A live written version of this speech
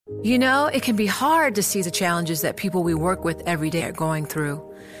You know, it can be hard to see the challenges that people we work with every day are going through.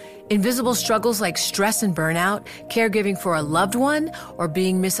 Invisible struggles like stress and burnout, caregiving for a loved one, or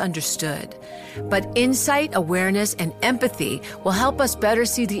being misunderstood. But insight, awareness, and empathy will help us better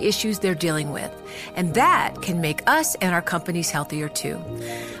see the issues they're dealing with. And that can make us and our companies healthier too.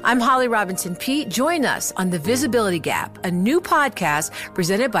 I'm Holly Robinson Peete. Join us on The Visibility Gap, a new podcast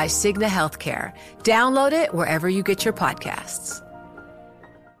presented by Cigna Healthcare. Download it wherever you get your podcasts.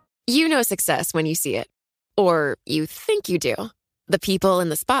 You know success when you see it. Or you think you do. The people in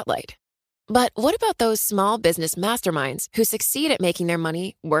the spotlight. But what about those small business masterminds who succeed at making their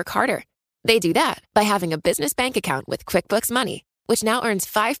money work harder? They do that by having a business bank account with QuickBooks Money, which now earns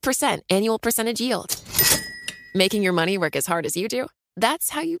 5% annual percentage yield. Making your money work as hard as you do?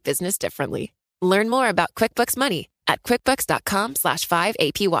 That's how you business differently. Learn more about QuickBooks Money at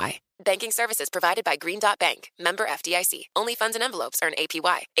quickbooks.com/5APY. Banking services provided by Green Dot Bank. Member FDIC. Only funds and envelopes earn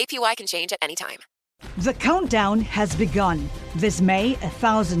APY. APY can change at any time. The countdown has begun. This May,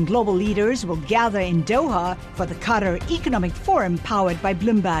 1,000 global leaders will gather in Doha for the Qatar Economic Forum powered by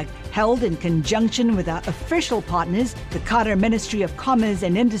Bloomberg, held in conjunction with our official partners, the Qatar Ministry of Commerce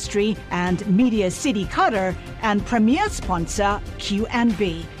and Industry and Media City Qatar, and premier sponsor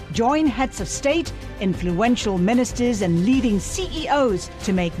QNB. Join heads of state, influential ministers, and leading CEOs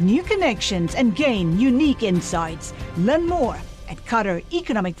to make new connections and gain unique insights. Learn more at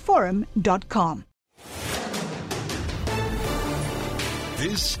QatarEconomicForum.com.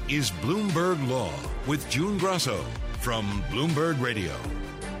 This is Bloomberg Law with June Grasso from Bloomberg Radio.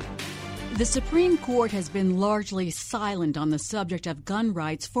 The Supreme Court has been largely silent on the subject of gun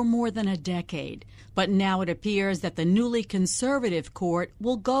rights for more than a decade. But now it appears that the newly conservative court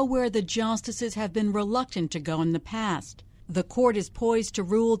will go where the justices have been reluctant to go in the past. The court is poised to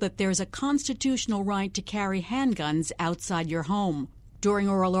rule that there's a constitutional right to carry handguns outside your home. During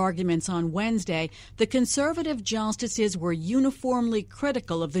oral arguments on Wednesday, the conservative justices were uniformly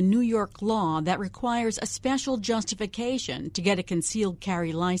critical of the New York law that requires a special justification to get a concealed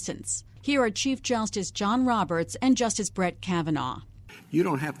carry license. Here are Chief Justice John Roberts and Justice Brett Kavanaugh. You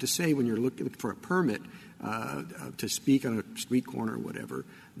don't have to say when you're looking for a permit to speak on a street corner or whatever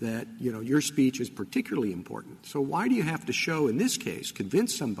that, your speech is particularly important. So why do you have to show, in this case,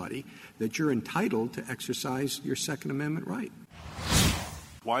 convince somebody that you're entitled to exercise your Second Amendment right?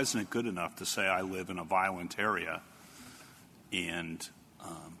 Why isn't it good enough to say I live in a violent area and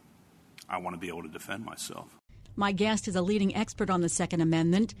I want to be able to defend myself? My guest is a leading expert on the Second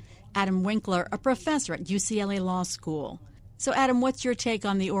Amendment, Adam Winkler, a professor at UCLA Law School. So, Adam, what's your take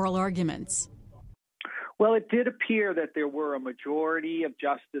on the oral arguments? Well, it did appear that there were a majority of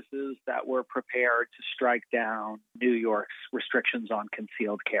justices that were prepared to strike down New York's restrictions on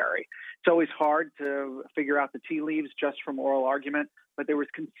concealed carry. It's always hard to figure out the tea leaves just from oral argument, but there was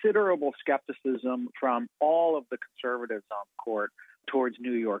considerable skepticism from all of the conservatives on the court towards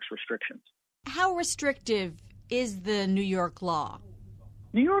New York's restrictions. How restrictive is the New York law?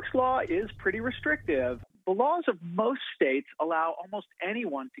 New York's law is pretty restrictive. The laws of most states allow almost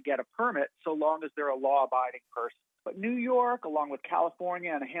anyone to get a permit so long as they're a law-abiding person. But New York, along with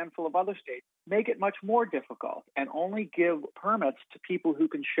California and a handful of other states, make it much more difficult and only give permits to people who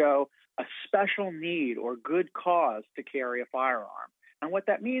can show a special need or good cause to carry a firearm. And what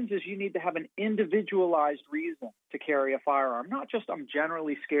that means is you need to have an individualized reason to carry a firearm, not just I'm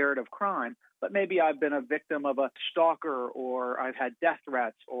generally scared of crime, but maybe I've been a victim of a stalker or I've had death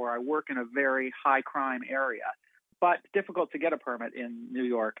threats or I work in a very high crime area. But it's difficult to get a permit in New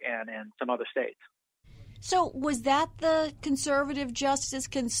York and in some other states. So was that the conservative justice's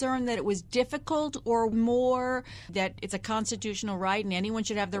concern, that it was difficult, or more that it's a constitutional right and anyone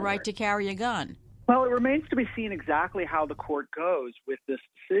should have the right to carry a gun? Well, it remains to be seen exactly how the court goes with this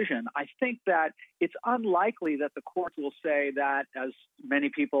decision. I think that it's unlikely that the court will say that, as many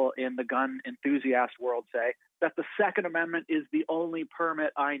people in the gun enthusiast world say, that the Second Amendment is the only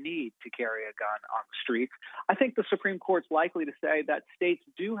permit I need to carry a gun on the streets. I think the Supreme Court's likely to say that states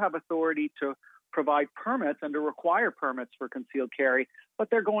do have authority to provide permits and to require permits for concealed carry, but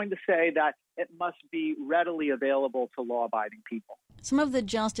they're going to say that it must be readily available to law-abiding people. Some of the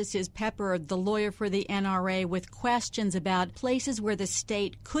justices peppered the lawyer for the NRA with questions about places where the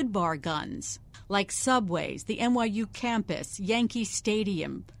state could bar guns, like subways, the NYU campus, Yankee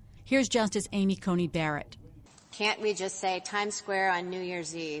Stadium. Here's Justice Amy Coney Barrett. Can't we just say Times Square on New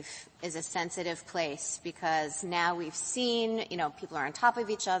Year's Eve is a sensitive place because now we've seen, people are on top of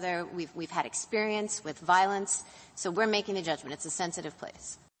each other. We've had experience with violence. So we're making the judgment. It's a sensitive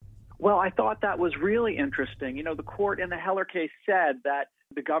place. Well, I thought that was really interesting. The court in the Heller case said that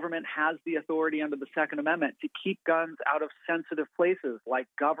The government has the authority under the Second Amendment to keep guns out of sensitive places like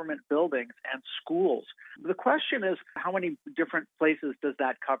government buildings and schools. The question is, how many different places does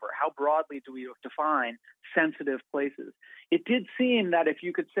that cover? How broadly do we define sensitive places? It did seem that if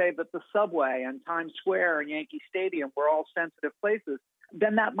you could say that the subway and Times Square and Yankee Stadium were all sensitive places,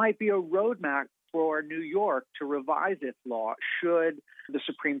 then that might be a roadmap for New York to revise its law should the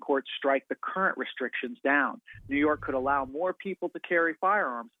Supreme Court strike the current restrictions down. New York could allow more people to carry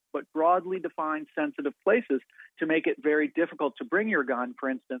firearms, but broadly define sensitive places to make it very difficult to bring your gun, for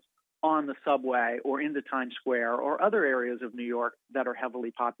instance, on the subway or into Times Square or other areas of New York that are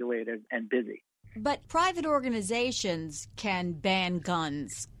heavily populated and busy. But private organizations can ban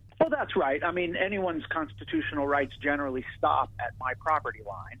guns. Well, that's right. I mean, anyone's constitutional rights generally stop at my property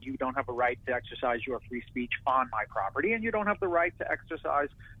line. You don't have a right to exercise your free speech on my property, and you don't have the right to exercise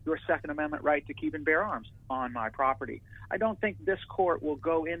your Second Amendment right to keep and bear arms on my property. I don't think this court will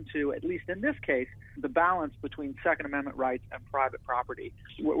go into, at least in this case, the balance between Second Amendment rights and private property.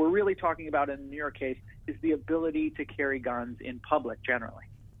 What we're really talking about in the New York case is the ability to carry guns in public generally.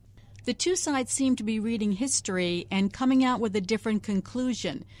 The two sides seem to be reading history and coming out with a different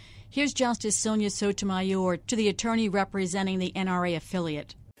conclusion. Here's Justice Sonia Sotomayor to the attorney representing the NRA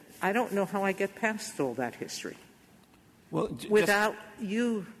affiliate. I don't know how I get past all that history without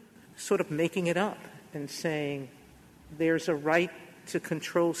you sort of making it up and saying there's a right to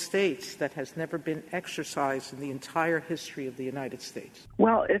control states that has never been exercised in the entire history of the United States.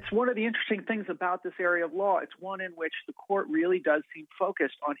 Well, it's one of the interesting things about this area of law. It's one in which the court really does seem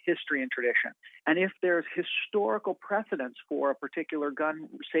focused on history and tradition. And if there's historical precedence for a particular gun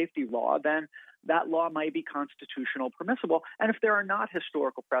safety law, then that law might be constitutional permissible. And if there are not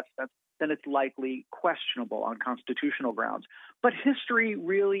historical precedents, then it's likely questionable on constitutional grounds. But history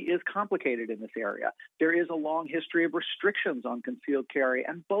really is complicated in this area. There is a long history of restrictions on concealed carry,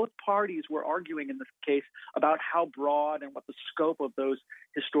 and both parties were arguing in this case about how broad and what the scope of those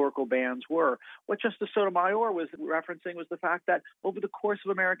historical bans were. What Justice Sotomayor was referencing was the fact that over the course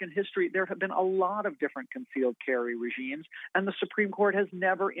of American history, there have been a lot of different concealed carry regimes, and the Supreme Court has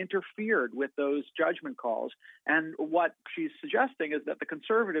never interfered with those judgment calls. And what she's suggesting is that the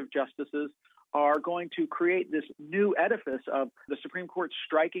conservative justices are going to create this new edifice of the Supreme Court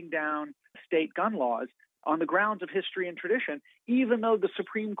striking down state gun laws on the grounds of history and tradition, even though the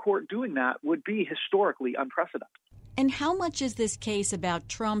Supreme Court doing that would be historically unprecedented. And how much is this case about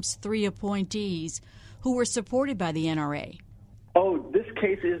Trump's 3 appointees who were supported by the NRA? Oh, this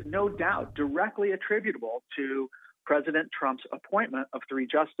case is no doubt directly attributable to President Trump's appointment of 3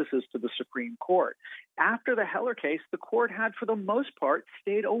 justices to the Supreme Court. After the Heller case, the court had, for the most part,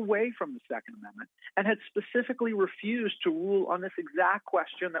 stayed away from the Second Amendment and had specifically refused to rule on this exact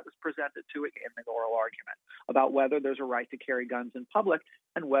question that was presented to it in the oral argument about whether there's a right to carry guns in public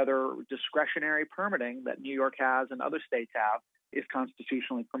and whether discretionary permitting that New York has and other states have is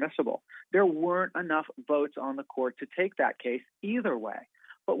constitutionally permissible. There weren't enough votes on the court to take that case either way.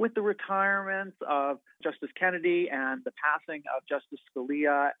 But with the retirements of Justice Kennedy and the passing of Justice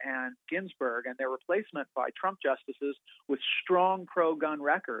Scalia and Ginsburg and their replacement by Trump justices with strong pro-gun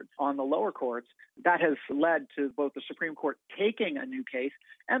records on the lower courts, that has led to both the Supreme Court taking a new case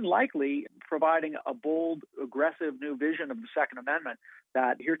and likely providing a bold, aggressive new vision of the Second Amendment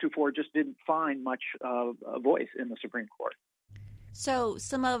that heretofore just didn't find much of a voice in the Supreme Court. So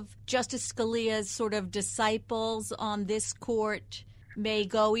some of Justice Scalia's sort of disciples on this court may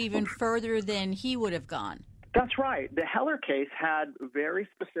go even further than he would have gone. That's right. The Heller case had very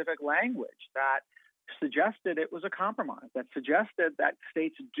specific language that suggested it was a compromise, that suggested that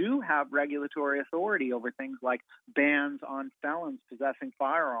states do have regulatory authority over things like bans on felons possessing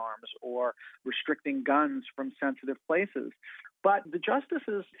firearms or restricting guns from sensitive places. But the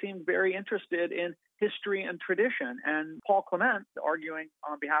justices seemed very interested in history and tradition. And Paul Clement, arguing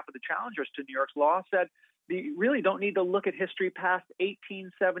on behalf of the challengers to New York's law, said, you really don't need to look at history past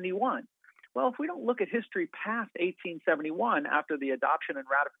 1871. Well, if we don't look at history past 1871 after the adoption and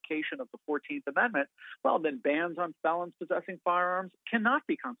ratification of the 14th Amendment, well, then bans on felons possessing firearms cannot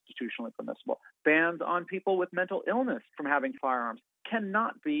be constitutionally permissible. Bans on people with mental illness from having firearms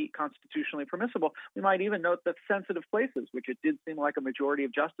cannot be constitutionally permissible. We might even note that sensitive places, which it did seem like a majority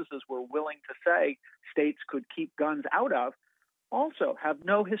of justices were willing to say states could keep guns out of, also have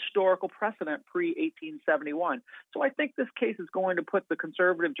no historical precedent pre-1871. So I think this case is going to put the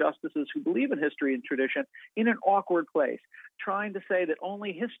conservative justices who believe in history and tradition in an awkward place, trying to say that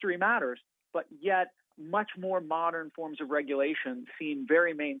only history matters, but yet much more modern forms of regulation seem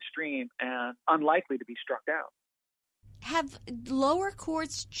very mainstream and unlikely to be struck down. Have lower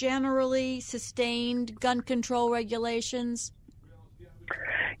courts generally sustained gun control regulations?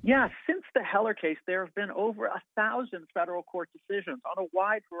 Yeah, since the Heller case, there have been over 1,000 federal court decisions on a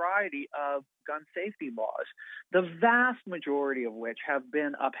wide variety of gun safety laws, the vast majority of which have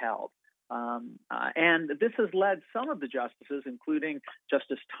been upheld. And this has led some of the justices, including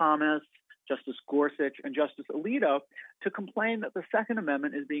Justice Thomas, Justice Gorsuch, and Justice Alito, to complain that the Second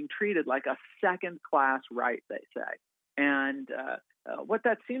Amendment is being treated like a second-class right, they say. And what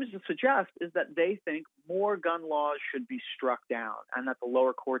that seems to suggest is that they think more gun laws should be struck down and that the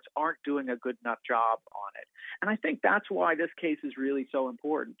lower courts aren't doing a good enough job on it. And I think that's why this case is really so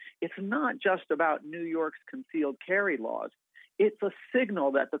important. It's not just about New York's concealed carry laws. It's a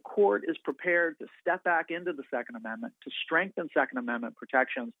signal that the court is prepared to step back into the Second Amendment, to strengthen Second Amendment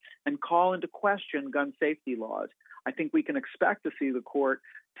protections, and call into question gun safety laws. I think we can expect to see the court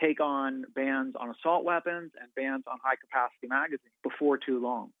take on bans on assault weapons and bans on high-capacity magazines before too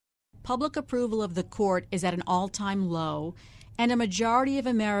long. Public approval of the court is at an all-time low, and a majority of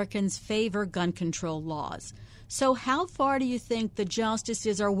Americans favor gun control laws. So how far do you think the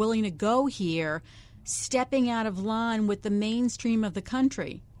justices are willing to go here, stepping out of line with the mainstream of the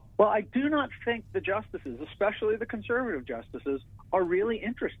country? Well, I do not think the justices, especially the conservative justices, are really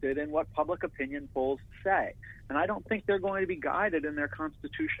interested in what public opinion polls say. And I don't think they're going to be guided in their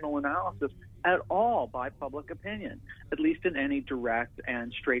constitutional analysis at all by public opinion, at least in any direct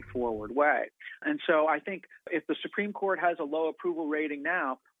and straightforward way. And so I think if the Supreme Court has a low approval rating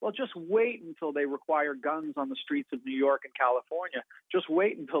now, well, just wait until they require guns on the streets of New York and California. Just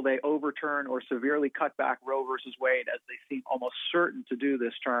wait until they overturn or severely cut back Roe versus Wade, as they seem almost certain to do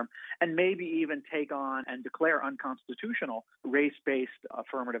this term, and maybe even take on and declare unconstitutional race-based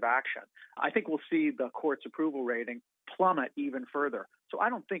affirmative action. I think we'll see the court's approval rating plummet even further. So I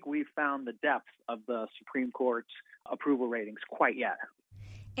don't think we've found the depth of the Supreme Court's approval ratings quite yet.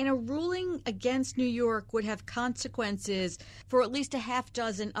 And a ruling against New York would have consequences for at least a half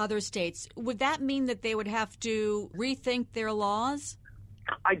dozen other states. Would that mean that they would have to rethink their laws?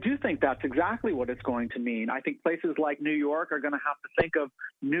 I do think that's exactly what it's going to mean. I think places like New York are going to have to think of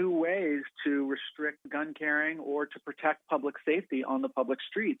new ways to restrict gun carrying or to protect public safety on the public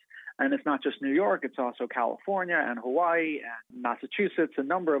streets. And it's not just New York, it's also California and Hawaii and Massachusetts, a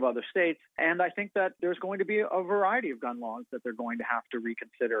number of other states. And I think that there's going to be a variety of gun laws that they're going to have to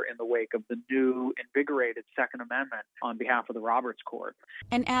reconsider in the wake of the new invigorated Second Amendment on behalf of the Roberts Court.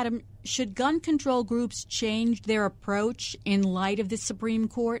 And Adam, should gun control groups change their approach in light of the Supreme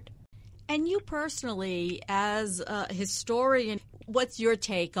Court? And you personally, as a historian, what's your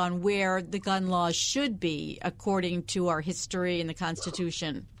take on where the gun laws should be according to our history and the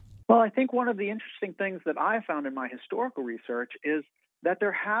Constitution? Well, I think one of the interesting things that I found in my historical research is that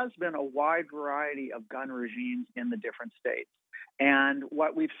there has been a wide variety of gun regimes in the different states. And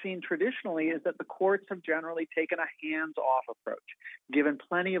what we've seen traditionally is that the courts have generally taken a hands-off approach, given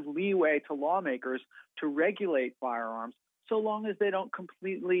plenty of leeway to lawmakers to regulate firearms so long as they don't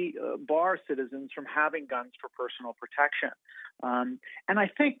completely bar citizens from having guns for personal protection. And I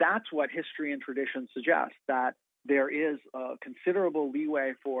think that's what history and tradition suggest, that there is considerable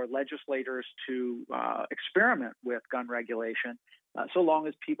leeway for legislators to experiment with gun regulation so long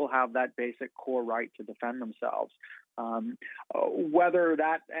as people have that basic core right to defend themselves. Whether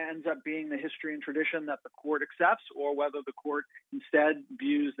that ends up being the history and tradition that the court accepts or whether the court instead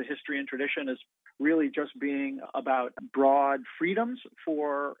views the history and tradition as really just being about broad freedoms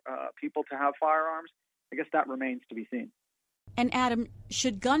for people to have firearms, I guess that remains to be seen. And Adam,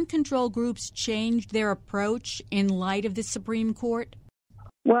 should gun control groups change their approach in light of the Supreme Court?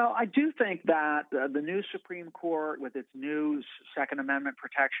 Well, I do think that the new Supreme Court, with its new Second Amendment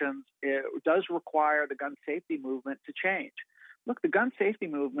protections, it does require the gun safety movement to change. Look, the gun safety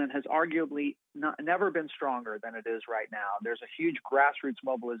movement has arguably never been stronger than it is right now. There's a huge grassroots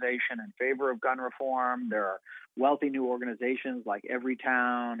mobilization in favor of gun reform. There are wealthy new organizations like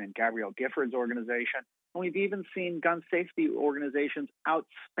Everytown and Gabrielle Gifford's organization. And we've even seen gun safety organizations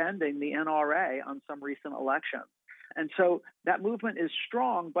outspending the NRA on some recent elections. And so that movement is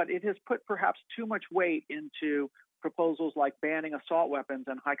strong, but it has put perhaps too much weight into proposals like banning assault weapons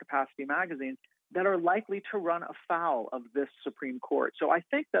and high-capacity magazines that are likely to run afoul of this Supreme Court. So I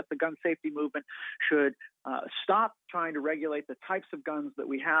think that the gun safety movement should stop trying to regulate the types of guns that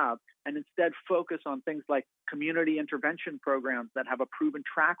we have and instead focus on things like community intervention programs that have a proven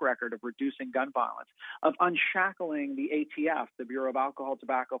track record of reducing gun violence, of unshackling the ATF, the Bureau of Alcohol,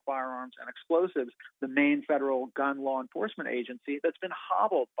 Tobacco, Firearms, and Explosives, the main federal gun law enforcement agency that's been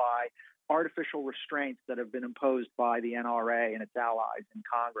hobbled by artificial restraints that have been imposed by the NRA and its allies in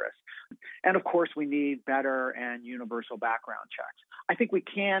Congress. And of course, we need better and universal background checks. I think we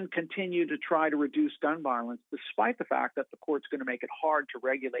can continue to try to reduce gun violence despite the fact that the court's going to make it hard to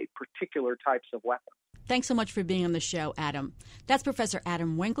regulate particular types of weapons. Thanks so much for being on the show, Adam. That's Professor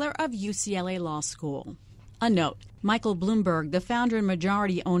Adam Winkler of UCLA Law School. A note, Michael Bloomberg, the founder and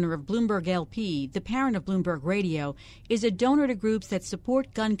majority owner of Bloomberg LP, the parent of Bloomberg Radio, is a donor to groups that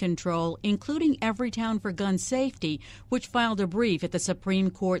support gun control, including Everytown for Gun Safety, which filed a brief at the Supreme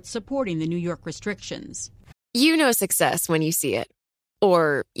Court supporting the New York restrictions. You know success when you see it.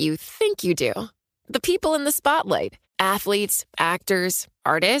 Or you think you do. The people in the spotlight, athletes, actors,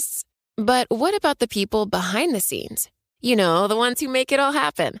 artists. But what about the people behind the scenes? You know, the ones who make it all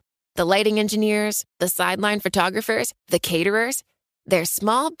happen. The lighting engineers, the sideline photographers, the caterers. They're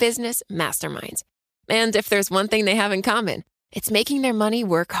small business masterminds. And if there's one thing they have in common, it's making their money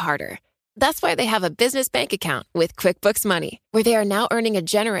work harder. That's why they have a business bank account with QuickBooks Money, where they are now earning a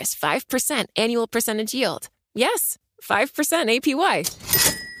generous 5% annual percentage yield. Yes, 5%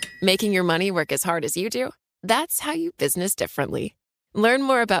 APY. Making your money work as hard as you do? That's how you business differently. Learn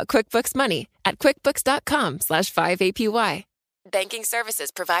more about QuickBooks Money at quickbooks.com/5APY. Banking services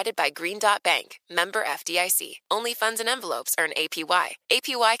provided by Green Dot Bank, member FDIC. Only funds and envelopes earn APY.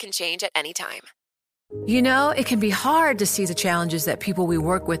 APY can change at any time. You know, it can be hard to see the challenges that people we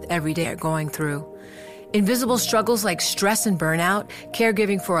work with every day are going through. Invisible struggles like stress and burnout,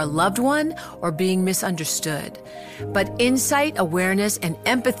 caregiving for a loved one, or being misunderstood. But insight, awareness, and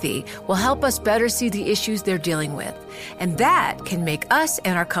empathy will help us better see the issues they're dealing with. And that can make us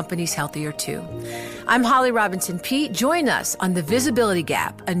and our companies healthier too. I'm Holly Robinson Peete. Join us on The Visibility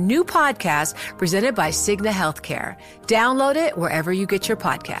Gap, a new podcast presented by Cigna Healthcare. Download it wherever you get your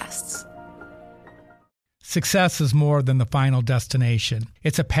podcasts. Success is more than the final destination.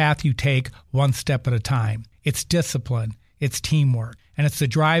 It's a path you take one step at a time. It's discipline, it's teamwork, and it's the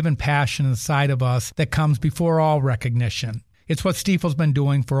drive and passion inside of us that comes before all recognition. It's what Stifel's been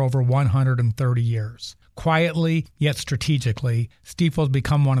doing for over 130 years. Quietly, yet strategically, Stifel's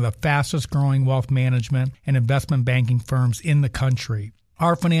become one of the fastest growing wealth management and investment banking firms in the country.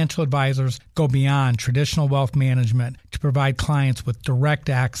 Our financial advisors go beyond traditional wealth management to provide clients with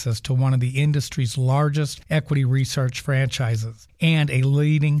direct access to one of the industry's largest equity research franchises and a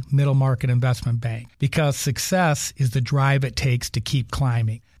leading middle market investment bank, because success is the drive it takes to keep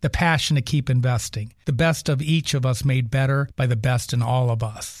climbing, the passion to keep investing, the best of each of us made better by the best in all of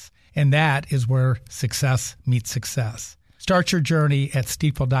us. And that is where success meets success. Start your journey at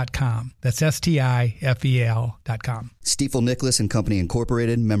Stifel.com. That's Stifel.com. Stifel Nicholas and Company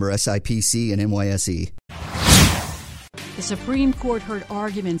Incorporated, member SIPC and NYSE. The Supreme Court heard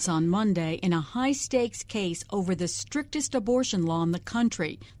arguments on Monday in a high-stakes case over the strictest abortion law in the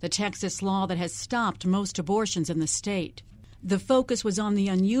country, the Texas law that has stopped most abortions in the state. The focus was on the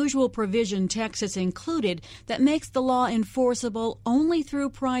unusual provision Texas included that makes the law enforceable only through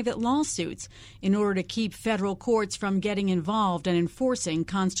private lawsuits in order to keep federal courts from getting involved and enforcing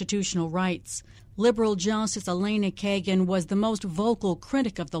constitutional rights. Liberal Justice Elena Kagan was the most vocal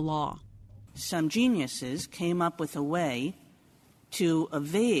critic of the law. Some geniuses came up with a way to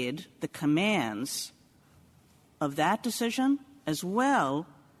evade the commands of that decision, as well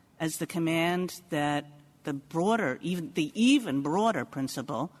as the command that the even broader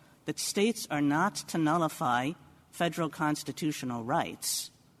principle that states are not to nullify federal constitutional rights.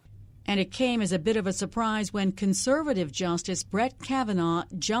 And it came as a bit of a surprise when conservative Justice Brett Kavanaugh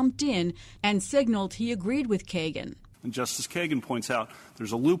jumped in and signaled he agreed with Kagan. And Justice Kagan points out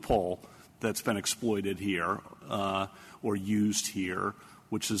there's a loophole that's been exploited here or used here,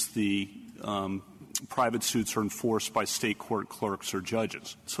 which is the private suits are enforced by state court clerks or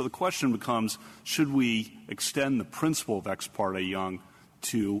judges. So the question becomes, should we extend the principle of Ex parte Young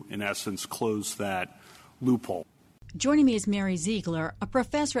to, in essence, close that loophole? Joining me is Mary Ziegler, a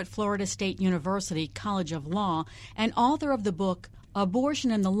professor at Florida State University College of Law and author of the book Abortion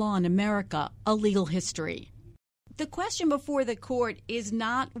and the Law in America, A Legal History. The question before the court is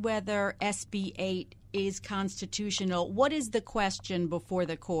not whether SB 8 is constitutional. What is the question before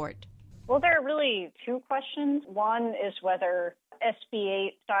the court? Well, there are really two questions. One is whether SB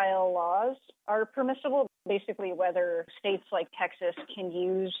 8-style laws are permissible, basically whether states like Texas can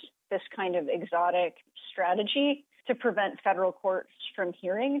use this kind of exotic strategy to prevent federal courts from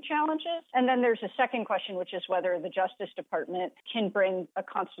hearing challenges. And then there's a second question, which is whether the Justice Department can bring a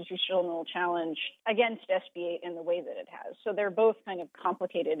constitutional challenge against SB 8 in the way that it has. So they're both kind of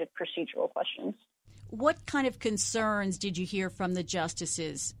complicated procedural questions. What kind of concerns did you hear from the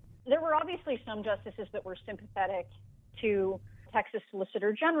justices? There were obviously some justices that were sympathetic to Texas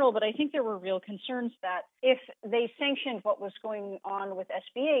Solicitor General, but I think there were real concerns that if they sanctioned what was going on with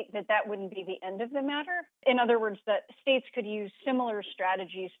SB 8, that wouldn't be the end of the matter. In other words, that states could use similar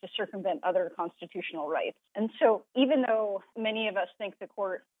strategies to circumvent other constitutional rights. And so even though many of us think the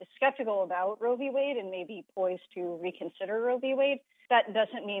court is skeptical about Roe v. Wade and may be poised to reconsider Roe v. Wade, that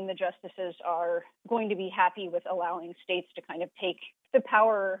doesn't mean the justices are going to be happy with allowing states to kind of take the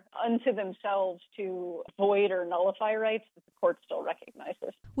power unto themselves to void or nullify rights that the court still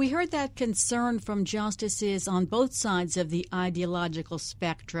recognizes. We heard that concern from justices on both sides of the ideological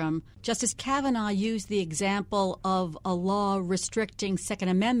spectrum. Justice Kavanaugh used the example of a law restricting Second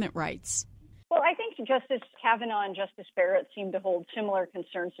Amendment rights. Well, I think Justice Kavanaugh and Justice Barrett seem to hold similar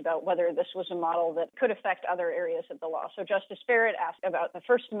concerns about whether this was a model that could affect other areas of the law. So Justice Barrett asked about the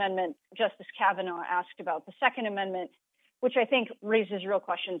First Amendment. Justice Kavanaugh asked about the Second Amendment, which I think raises real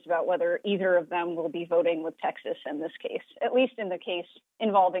questions about whether either of them will be voting with Texas in this case, at least in the case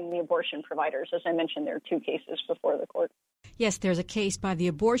involving the abortion providers. As I mentioned, there are two cases before the court. Yes, there's a case by the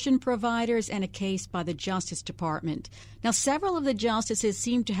abortion providers and a case by the Justice Department. Now, several of the justices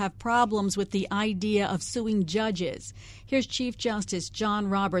seem to have problems with the idea of suing judges. Here's Chief Justice John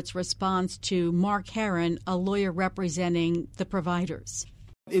Roberts' response to Mark Herron, a lawyer representing the providers.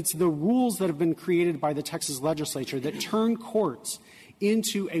 It's the rules that have been created by the Texas legislature that turn courts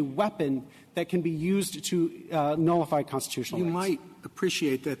into a weapon that can be used to nullify constitutional rights. You might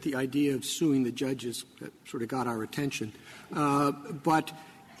appreciate that the idea of suing the judges that sort of got our attention. But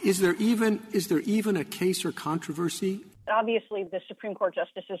is there even a case or controversy? Obviously, the Supreme Court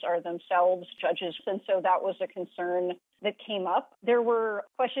justices are themselves judges, and so that was a concern that came up. There were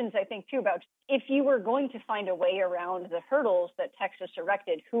questions, I think, too, about if you were going to find a way around the hurdles that Texas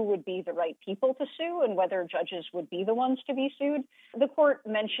erected, who would be the right people to sue and whether judges would be the ones to be sued. The court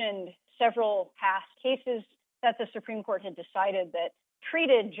mentioned several past cases that the Supreme Court had decided that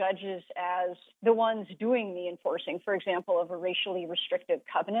treated judges as the ones doing the enforcing, for example, of a racially restrictive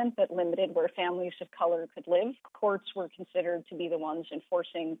covenant that limited where families of color could live. Courts were considered to be the ones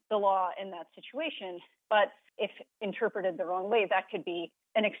enforcing the law in that situation. But if interpreted the wrong way, that could be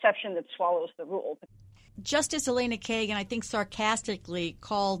an exception that swallows the rule. Justice Elena Kagan, I think sarcastically,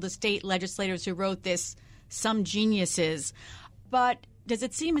 called the state legislators who wrote this some geniuses. But does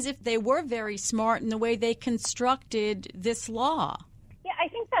it seem as if they were very smart in the way they constructed this law? Yeah, I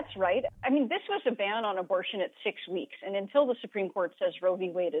think that's right. I mean, this was a ban on abortion at 6 weeks. And until the Supreme Court says Roe v.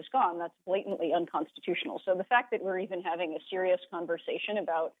 Wade is gone, that's blatantly unconstitutional. So the fact that we're even having a serious conversation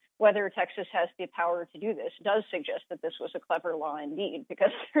about whether Texas has the power to do this does suggest that this was a clever law indeed, because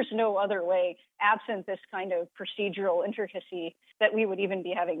there's no other way, absent this kind of procedural intricacy, that we would even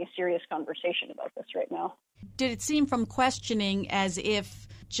be having a serious conversation about this right now. Did it seem from questioning as if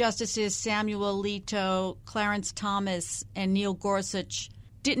Justices Samuel Alito, Clarence Thomas, and Neil Gorsuch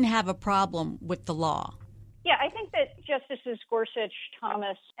didn't have a problem with the law? Yeah, I think that Justices Gorsuch,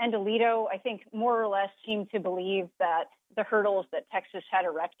 Thomas, and Alito, I think more or less seem to believe that the hurdles that Texas had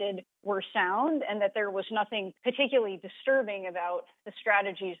erected were sound and that there was nothing particularly disturbing about the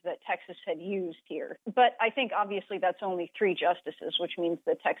strategies that Texas had used here. But I think obviously that's only 3 justices, which means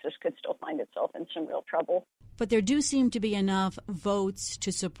that Texas could still find itself in some real trouble. But there do seem to be enough votes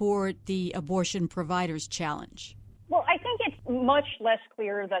to support the abortion providers challenge. Well, I think it's much less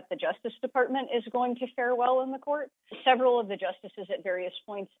clear that the Justice Department is going to fare well in the court. Several of the justices at various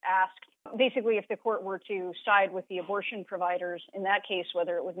points asked, basically, if the court were to side with the abortion providers, in that case,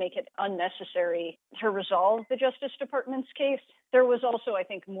 whether it would make it unnecessary to resolve the Justice Department's case. There was also, I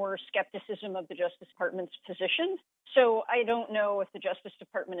think, more skepticism of the Justice Department's position. So I don't know if the Justice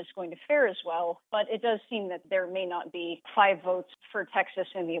Department is going to fare as well, but it does seem that there may not be 5 votes for Texas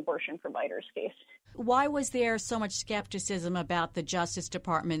in the abortion providers case. Why was there so much skepticism about the Justice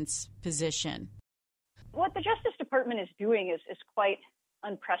Department's position? What the Justice Department is doing is quite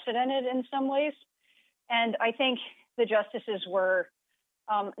unprecedented in some ways. And I think the justices were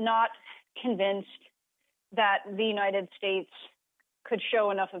not convinced that the United States could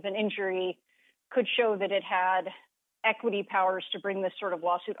show enough of an injury, could show that it had equity powers to bring this sort of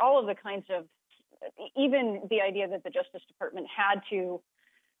lawsuit, all of the kinds of, even the idea that the Justice Department had to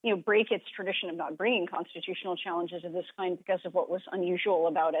break its tradition of not bringing constitutional challenges of this kind because of what was unusual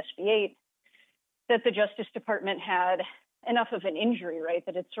about SB 8, that the Justice Department had enough of an injury, right,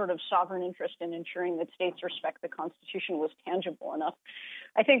 that its sort of sovereign interest in ensuring that states respect the Constitution was tangible enough.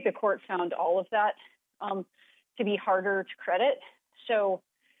 I think the court found all of that to be harder to credit. So,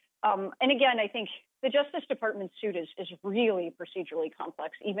 and again, I think the Justice Department suit is really procedurally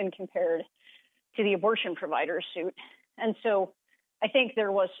complex, even compared to the abortion provider suit. And so I think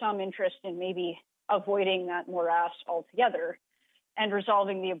there was some interest in maybe avoiding that morass altogether. and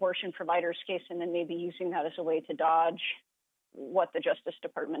resolving the abortion provider's case, and then maybe using that as a way to dodge what the Justice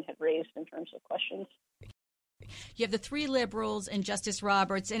Department had raised in terms of questions. You have the three liberals and Justice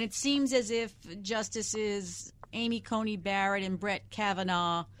Roberts, and it seems as if Justices Amy Coney Barrett and Brett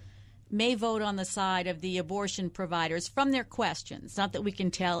Kavanaugh may vote on the side of the abortion providers from their questions. Not that we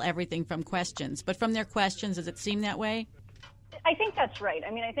can tell everything from questions, but from their questions, does it seem that way? I think that's right.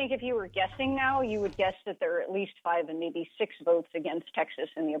 I mean, I think if you were guessing now, you would guess that there are at least 5 and maybe 6 votes against Texas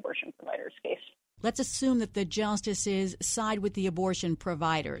in the abortion providers case. Let's assume that the justices side with the abortion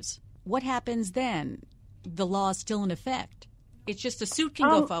providers. What happens then? The law is still in effect. It's just a suit can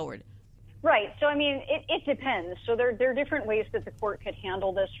go forward. Right. So, I mean, it depends. So there are different ways that the court could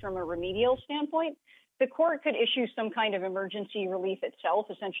handle this from a remedial standpoint. The court could issue some kind of emergency relief itself,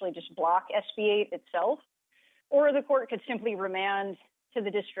 essentially just block SB 8 itself. Or the court could simply remand to the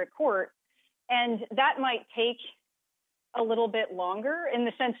district court. And that might take a little bit longer in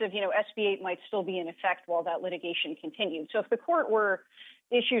the sense of, SB 8 might still be in effect while that litigation continued. So if the court were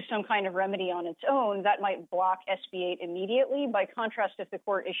issue some kind of remedy on its own, that might block SB 8 immediately. By contrast, if the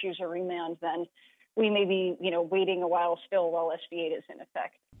court issues a remand, then we may be, waiting a while still while SB 8 is in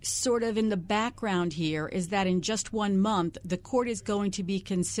effect. Sort of in the background here is that in just 1 month, the court is going to be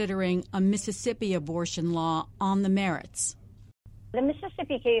considering a Mississippi abortion law on the merits. The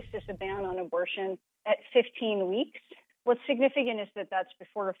Mississippi case is a ban on abortion at 15 weeks. What's significant is that that's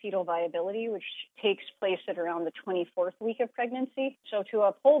before fetal viability, which takes place at around the 24th week of pregnancy. So to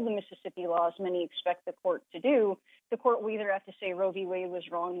uphold the Mississippi laws, many expect the court to do, the court will either have to say Roe v. Wade was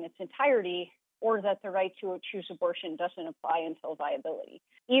wrong in its entirety, or that the right to choose abortion doesn't apply until viability.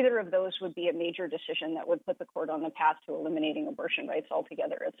 Either of those would be a major decision that would put the court on the path to eliminating abortion rights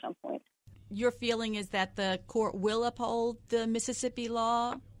altogether at some point. Your feeling is that the court will uphold the Mississippi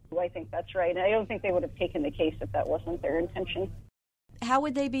law? I think that's right. I don't think they would have taken the case if that wasn't their intention. How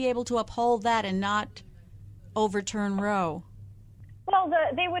would they be able to uphold that and not overturn Roe? Well,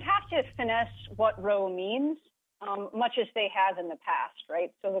 they would have to finesse what Roe means, much as they have in the past,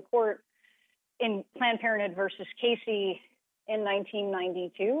 right? So the court in Planned Parenthood versus Casey in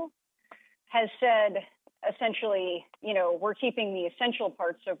 1992 has said, essentially, we're keeping the essential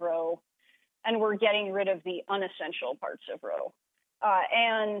parts of Roe and we're getting rid of the unessential parts of Roe.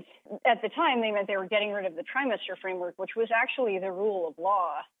 And at the time, they meant they were getting rid of the trimester framework, which was actually the rule of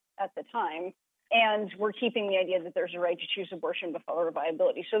law at the time. And we're keeping the idea that there's a right to choose abortion before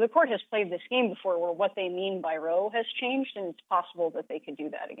viability. So the court has played this game before where what they mean by Roe has changed, and it's possible that they could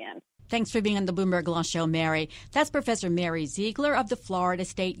do that again. Thanks for being on the Bloomberg Law Show, Mary. That's Professor Mary Ziegler of the Florida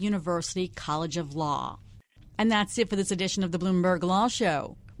State University College of Law. And that's it for this edition of the Bloomberg Law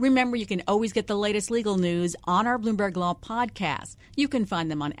Show. Remember, you can always get the latest legal news on our Bloomberg Law podcast. You can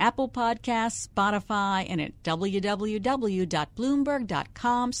find them on Apple Podcasts, Spotify, and at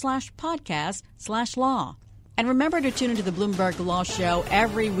www.bloomberg.com/podcast/law. And remember to tune into the Bloomberg Law Show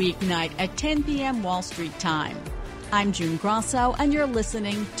every weeknight at 10 p.m. Wall Street time. I'm June Grosso, and you're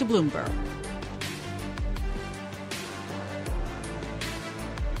listening to Bloomberg.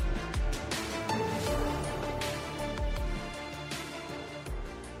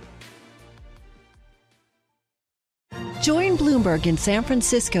 Join Bloomberg in San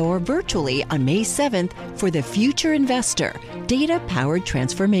Francisco or virtually on May 7th for The Future Investor, Data-Powered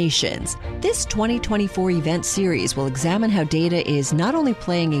Transformations. This 2024 event series will examine how data is not only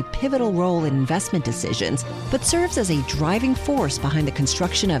playing a pivotal role in investment decisions, but serves as a driving force behind the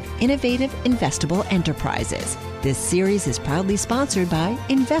construction of innovative, investable enterprises. This series is proudly sponsored by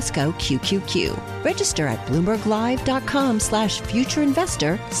Invesco QQQ. Register at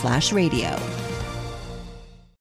BloombergLive.com/futureinvestor/radio.